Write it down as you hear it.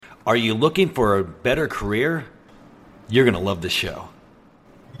Are you looking for a better career? You're going to love this show.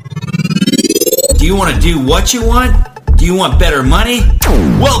 Do you want to do what you want? Do you want better money?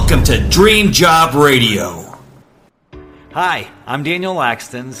 Welcome to Dream Job Radio. Hi, I'm Daniel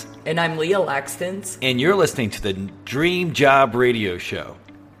Laxtons. And I'm Leah Laxtons. And you're listening to the Dream Job Radio Show.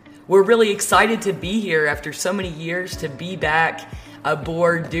 We're really excited to be here after so many years to be back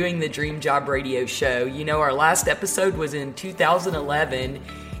aboard doing the Dream Job Radio Show. You know, our last episode was in 2011.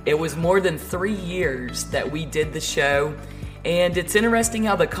 It was more than 3 years that we did the show, and it's interesting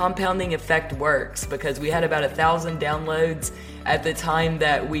how the compounding effect works because we had about 1,000 downloads at the time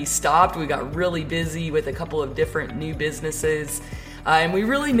that we stopped. We got really busy with a couple of different new businesses, and we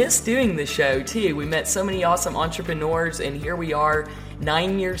really missed doing the show too. We met so many awesome entrepreneurs, and here we are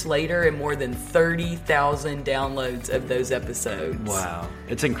 9 years later and more than 30,000 downloads of those episodes. Wow,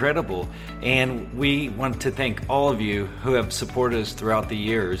 it's incredible. And we want to thank all of you who have supported us throughout the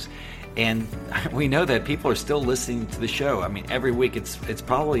years. And we know that people are still listening to the show. I mean, every week it's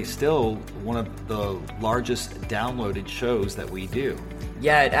probably still one of the largest downloaded shows that we do.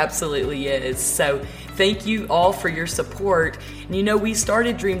 Yeah, it absolutely is. So thank you all for your support. And you know, we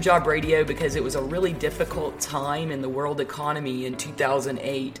started Dream Job Radio because it was a really difficult time in the world economy in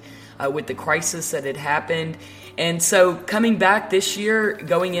 2008 with the crisis that had happened. And so coming back this year,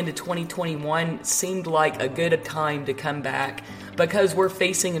 going into 2021, seemed like a good time to come back because we're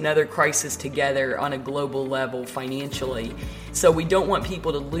facing another crisis together on a global level financially. So we don't want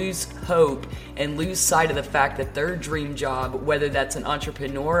people to lose hope and lose sight of the fact that their dream job, whether that's an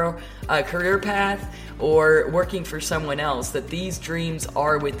entrepreneurial career path or working for someone else, that these dreams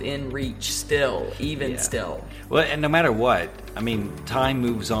are within reach still. Well, and no matter what, I mean, time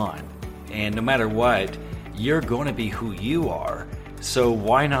moves on. And no matter what, you're going to be who you are. So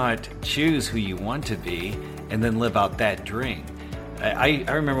why not choose who you want to be and then live out that dream? I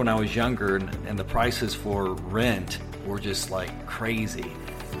remember when I was younger and the prices for rent were just like crazy.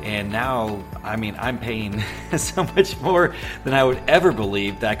 And now, I mean, I'm paying so much more than I would ever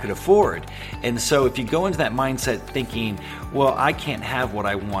believe that I could afford. And so if you go into that mindset thinking, well, I can't have what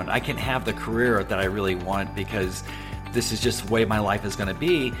I want, I can't have the career that I really want because this is just the way my life is going to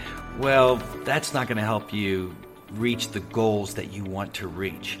be, well, that's not going to help you reach the goals that you want to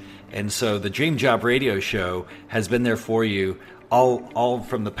reach. And so the Dream Job Radio Show has been there for you all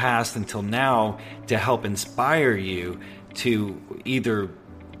from the past until now to help inspire you to either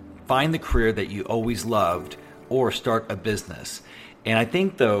find the career that you always loved or start a business. And I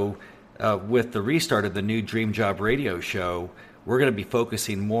think, though, with the restart of the new Dream Job Radio Show, we're going to be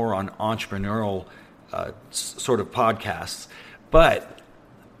focusing more on entrepreneurial sort of podcasts. But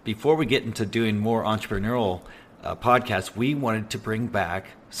before we get into doing more entrepreneurial podcasts, we wanted to bring back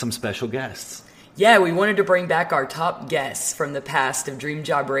some special guests. Yeah, we wanted to bring back our top guests from the past of Dream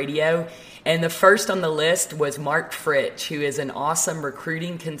Job Radio. And the first on the list was Mark Fritch, who is an awesome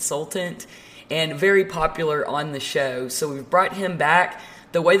recruiting consultant and very popular on the show. So we've brought him back.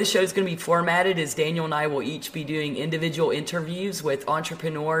 The way the show is going to be formatted is Daniel and I will each be doing individual interviews with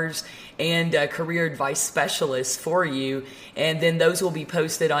entrepreneurs and career advice specialists for you. And then those will be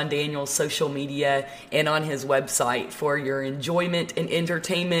posted on Daniel's social media and on his website for your enjoyment and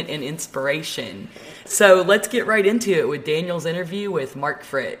entertainment and inspiration. So let's get right into it with Daniel's interview with Mark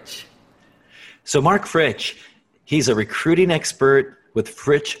Fritch. So Mark Fritch, he's a recruiting expert with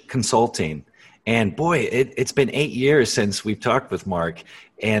Fritch Consulting. And boy, it's been 8 years since we've talked with Mark.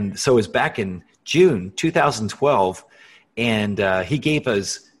 And so it was back in June 2012. And he gave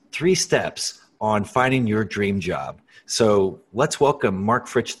us 3 steps on finding your dream job. So let's welcome Mark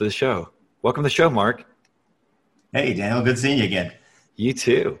Fritch to the show. Welcome to the show, Mark. Hey, Daniel. Good seeing you again. You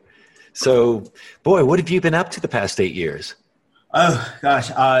too. So, boy, what have you been up to the past 8 years? Oh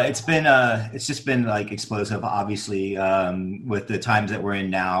gosh, it's just been like explosive. Obviously, with the times that we're in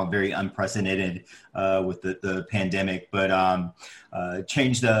now, very unprecedented with the pandemic. But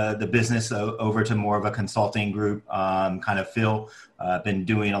changed the business over to more of a consulting group kind of feel. Been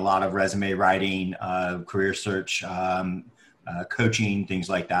doing a lot of resume writing, career search, coaching, things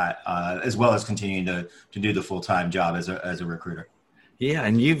like that, as well as continuing to do the full-time job as a recruiter. Yeah,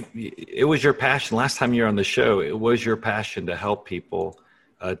 and it was your passion. Last time you were on the show, it was your passion to help people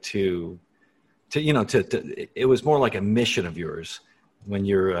it was more like a mission of yours when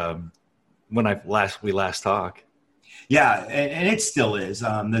we last talked. Yeah, and it still is.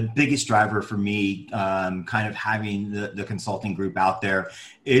 The biggest driver for me, kind of having the consulting group out there,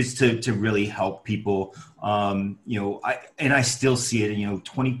 is to really help people. I still see it.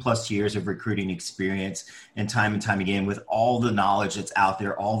 20 plus years of recruiting experience, and time again, with all the knowledge that's out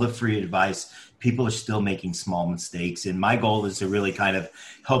there, all the free advice, people are still making small mistakes. And my goal is to really kind of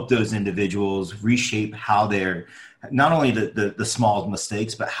help those individuals reshape how they're, not only the small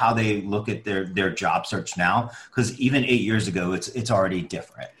mistakes, but how they look at their job search now. Because even 8 years ago, it's already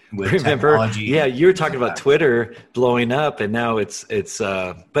different. With technology. Yeah, you were talking about Twitter blowing up, and now it's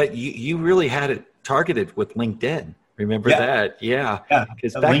but you really had it targeted with LinkedIn. Remember that? Yeah.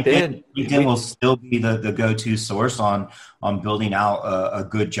 Because back then, LinkedIn will still be the go-to source on building out a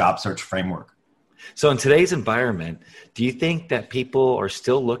good job search framework. So in today's environment, do you think that people are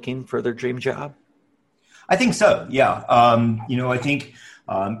still looking for their dream job? I think so. Yeah. I think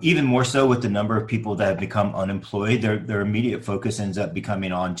even more so with the number of people that have become unemployed, their immediate focus ends up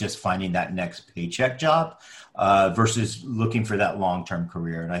becoming on just finding that next paycheck job versus looking for that long-term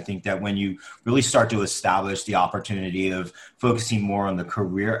career. And I think that when you really start to establish the opportunity of focusing more on the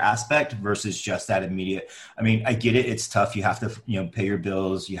career aspect versus just that immediate, I mean, I get it. It's tough. You have to, pay your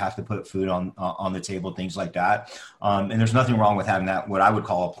bills. You have to put food on the table, things like that. And there's nothing wrong with having that, what I would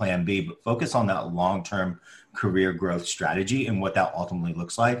call a plan B, but focus on that long-term career growth strategy and what that ultimately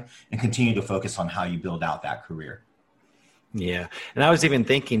looks like, and continue to focus on how you build out that career. Yeah. And I was even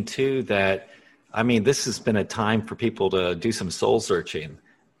thinking too that, this has been a time for people to do some soul searching.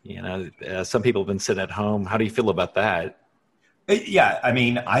 Some people have been sitting at home. How do you feel about that? Yeah.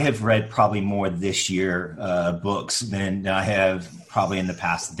 I have read probably more this year books than I have probably in the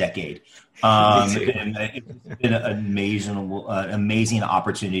past decade. And it's been an amazing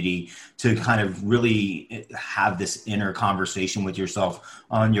opportunity to kind of really have this inner conversation with yourself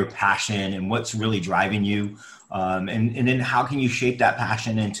on your passion and what's really driving you. And then how can you shape that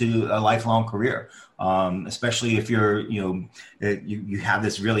passion into a lifelong career? Especially if you have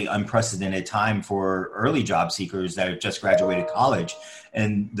this really unprecedented time for early job seekers that have just graduated college.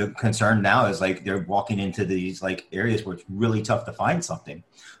 And the concern now is they're walking into these areas where it's really tough to find something,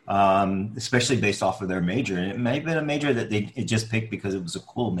 especially based off of their major. And it may have been a major that they just picked because it was a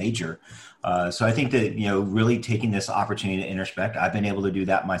cool major. So I think that, really taking this opportunity to introspect, I've been able to do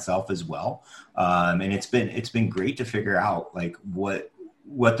that myself as well. And it's been great to figure out what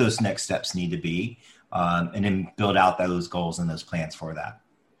those next steps need to be, and then build out those goals and those plans for that.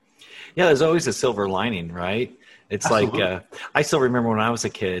 Yeah, there's always a silver lining, right? It's Absolutely. I still remember when I was a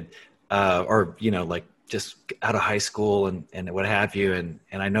kid, just out of high school and what have you. And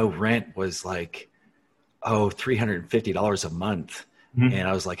I know rent was $350 a month. Mm-hmm. And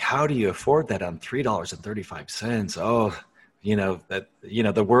I was like, how do you afford that on $3.35? Oh,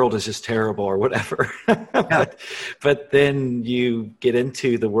 the world is just terrible or whatever. Yeah. but then you get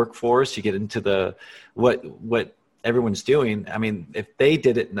into the workforce, you get into what everyone's doing. If they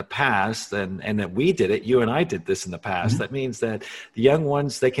did it in the past and that we did it, you and I did this in the past, mm-hmm. that means that the young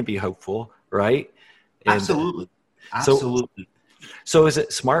ones, they can be hopeful, right? And Absolutely. So is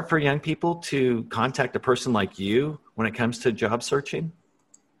it smart for young people to contact a person like you when it comes to job searching?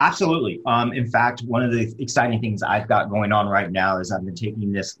 Absolutely. In fact, one of the exciting things I've got going on right now is I've been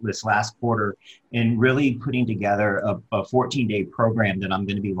taking this last quarter and really putting together a 14-day program that I'm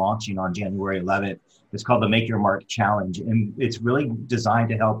going to be launching on January 11th. It's called the Make Your Mark Challenge. And it's really designed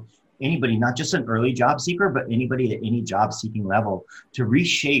to help anybody, not just an early job seeker, but anybody at any job seeking level, to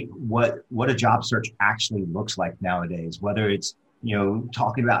reshape what a job search actually looks like nowadays, whether it's,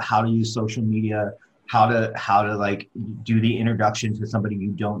 talking about how to use social media, how to do the introduction to somebody you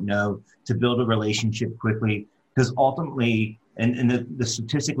don't know, to build a relationship quickly. Because ultimately, and the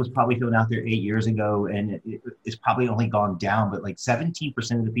statistic was probably thrown out there 8 years ago, and it's probably only gone down, but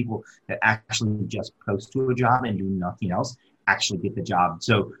 17% of the people that actually just post to a job and do nothing else actually get the job.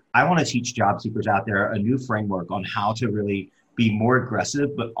 So I want to teach job seekers out there a new framework on how to really be more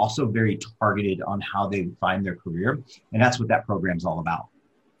aggressive, but also very targeted on how they find their career. And that's what that program's all about.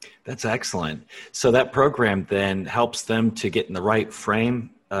 That's excellent. So that program then helps them to get in the right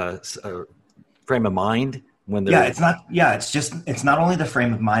frame of mind when they're... It's not only the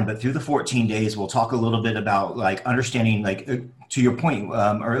frame of mind, but through the 14 days, we'll talk a little bit about understanding, to your point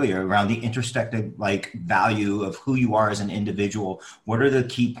earlier around the intersected value of who you are as an individual. What are the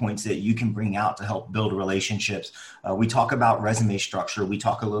key points that you can bring out to help build relationships? We talk about resume structure. We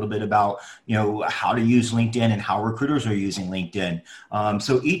talk a little bit about, how to use LinkedIn and how recruiters are using LinkedIn.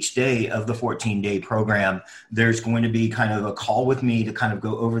 So each day of the 14-day program, there's going to be kind of a call with me to kind of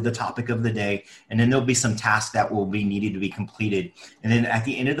go over the topic of the day. And then there'll be some tasks that will be needed to be completed. And then at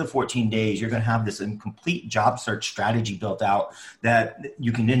the end of the 14 days, you're going to have this complete job search strategy built out that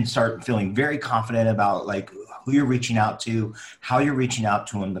you can then start feeling very confident about who you're reaching out to, how you're reaching out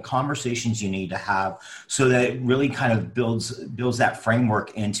to them, the conversations you need to have, so that it really kind of builds that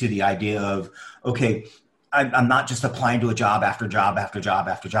framework into the idea of, okay, I'm not just applying to a job after job after job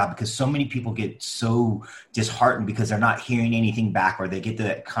after job, because so many people get so disheartened because they're not hearing anything back, or they get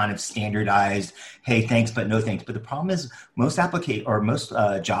that kind of standardized, hey, thanks, but no thanks. But the problem is most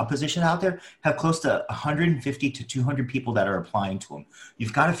job positions out there have close to 150 to 200 people that are applying to them.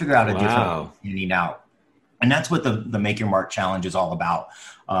 You've got to figure out a different getting out. And that's what the Make Your Mark Challenge is all about.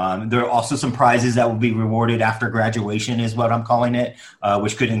 There are also some prizes that will be rewarded after graduation, is what I'm calling it,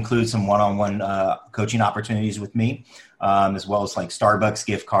 which could include some one-on-one coaching opportunities with me, as well as like Starbucks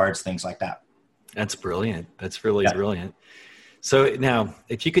gift cards, things like that. That's brilliant. That's really brilliant. So now,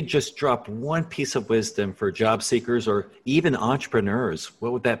 if you could just drop one piece of wisdom for job seekers or even entrepreneurs,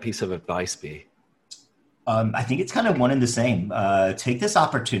 what would that piece of advice be? I think it's kind of one and the same. Take this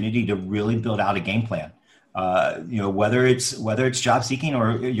opportunity to really build out a game plan. Whether it's job seeking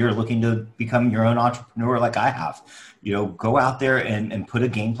or you're looking to become your own entrepreneur like I have, go out there and put a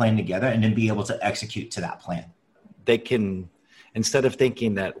game plan together and then be able to execute to that plan. They can, instead of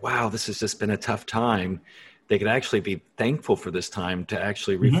thinking that, wow, this has just been a tough time, they can actually be thankful for this time to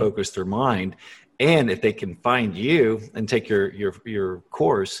actually refocus their mind. And if they can find you and take your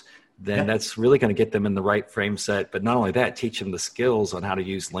course, then that's really going to get them in the right frame set. But not only that, teach them the skills on how to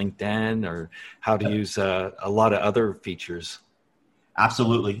use LinkedIn or how to use a lot of other features.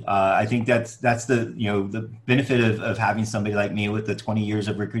 Absolutely. I think that's the benefit of having somebody like me with the 20 years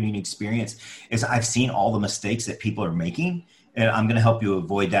of recruiting experience is I've seen all the mistakes that people are making, and I'm going to help you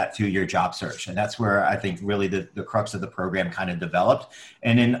avoid that through your job search. And that's where I think really the crux of the program kind of developed.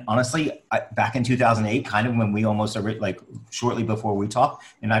 And then honestly, back in 2008, kind of when we almost shortly before we talked,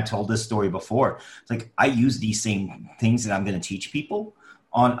 and I've told this story before, it's like I use these same things that I'm going to teach people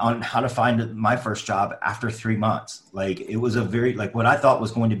on how to find my first job after 3 months. Like it was a very, what I thought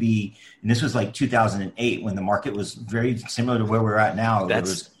was going to be, and this was like 2008 when the market was very similar to where we're at now.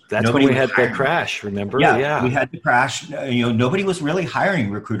 That's when we had the crash, remember? Yeah, we had the crash. Nobody was really hiring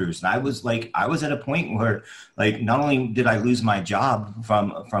recruiters. And I was at a point where not only did I lose my job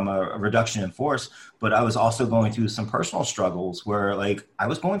from a reduction in force, but I was also going through some personal struggles where I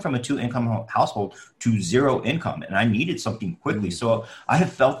was going from a 2-income household to 0 income, and I needed something quickly. So I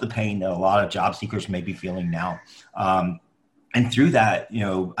have felt the pain that a lot of job seekers may be feeling now. And through that,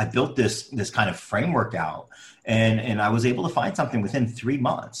 I built this kind of framework out, and I was able to find something within 3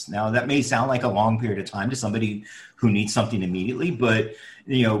 months. Now that may sound like a long period of time to somebody who needs something immediately, but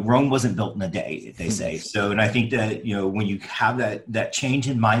Rome wasn't built in a day, they say. So, and I think that, when you have that change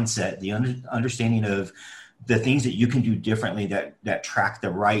in mindset, the understanding of the things that you can do differently that track the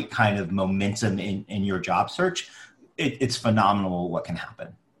right kind of momentum in your job search, it's phenomenal what can happen.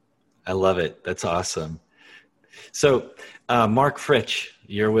 I love it. That's awesome. So, Mark Fritsch,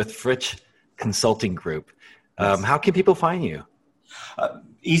 you're with Fritsch Consulting Group. How can people find you?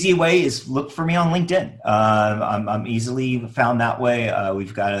 Easy way is look for me on LinkedIn. I'm easily found that way.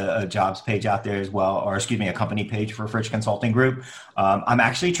 We've got a jobs page out there as well, a company page for Fritsch Consulting Group. I'm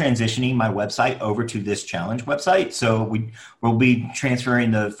actually transitioning my website over to this challenge website. So we'll be transferring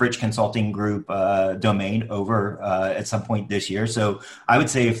the Fritsch Consulting Group domain over at some point this year. So I would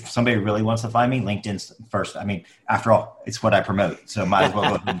say if somebody really wants to find me, LinkedIn's first. I mean, after all, it's what I promote. So might as well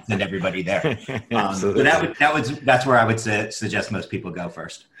go ahead and send everybody there. But that's where I would suggest most people go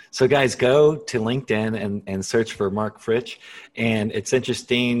first. So guys, go to LinkedIn and search for Mark Fritsch. And it's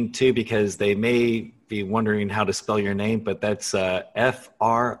interesting too, because they may be wondering how to spell your name, but that's Frietch,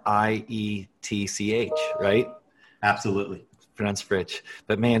 right? Absolutely. Pronounced Fritsch.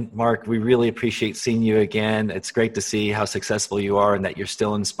 But man, Mark, we really appreciate seeing you again. It's great to see how successful you are and that you're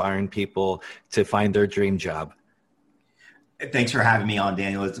still inspiring people to find their dream job. Thanks for having me on,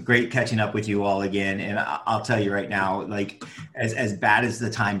 Daniel. It's great catching up with you all again. And I'll tell you right now, as bad as the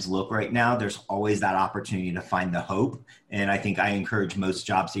times look right now, there's always that opportunity to find the hope. And I think I encourage most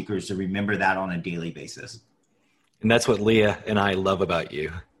job seekers to remember that on a daily basis. And that's what Leah and I love about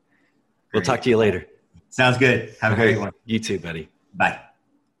you. We'll talk to you later. Sounds good. Have a great one. You too, buddy. Bye.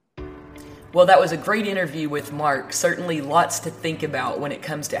 Well, that was a great interview with Mark. Certainly lots to think about when it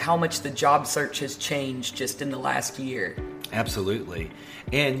comes to how much the job search has changed just in the last year. Absolutely.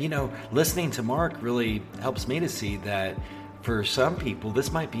 And, listening to Mark really helps me to see that for some people,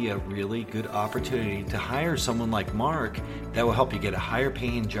 this might be a really good opportunity to hire someone like Mark that will help you get a higher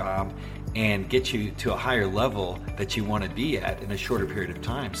paying job and get you to a higher level that you want to be at in a shorter period of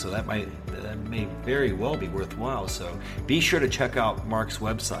time. So that may very well be worthwhile. So be sure to check out Mark's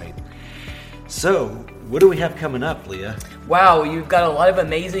website. So, what do we have coming up, Leah? Wow, you've got a lot of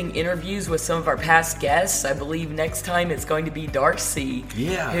amazing interviews with some of our past guests. I believe next time it's going to be Darcy,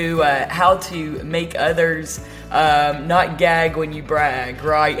 who how to make others not gag when you brag,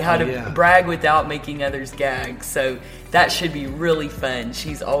 right? How to brag without making others gag. So that should be really fun.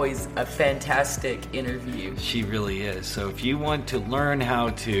 She's always a fantastic interview. She really is. So if you want to learn how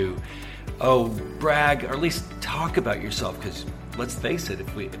to brag, or at least talk about yourself, because let's face it,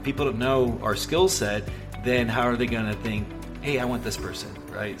 if people don't know our skill set, then how are they going to think, hey, I want this person,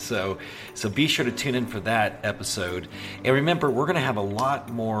 right? So be sure to tune in for that episode. And remember, we're going to have a lot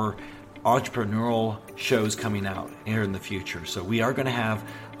more entrepreneurial shows coming out here in the future. So we are going to have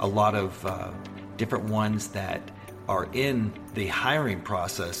a lot of different ones that are in the hiring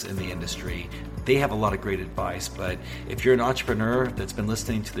process in the industry. They have a lot of great advice, but if you're an entrepreneur that's been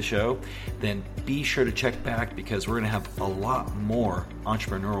listening to the show, then be sure to check back, because we're going to have a lot more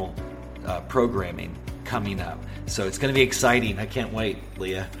entrepreneurial programming coming up. So it's going to be exciting. I can't wait,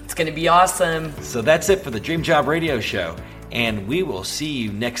 Leah. It's going to be awesome. So that's it for the Dream Job Radio Show, and we will see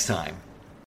you next time.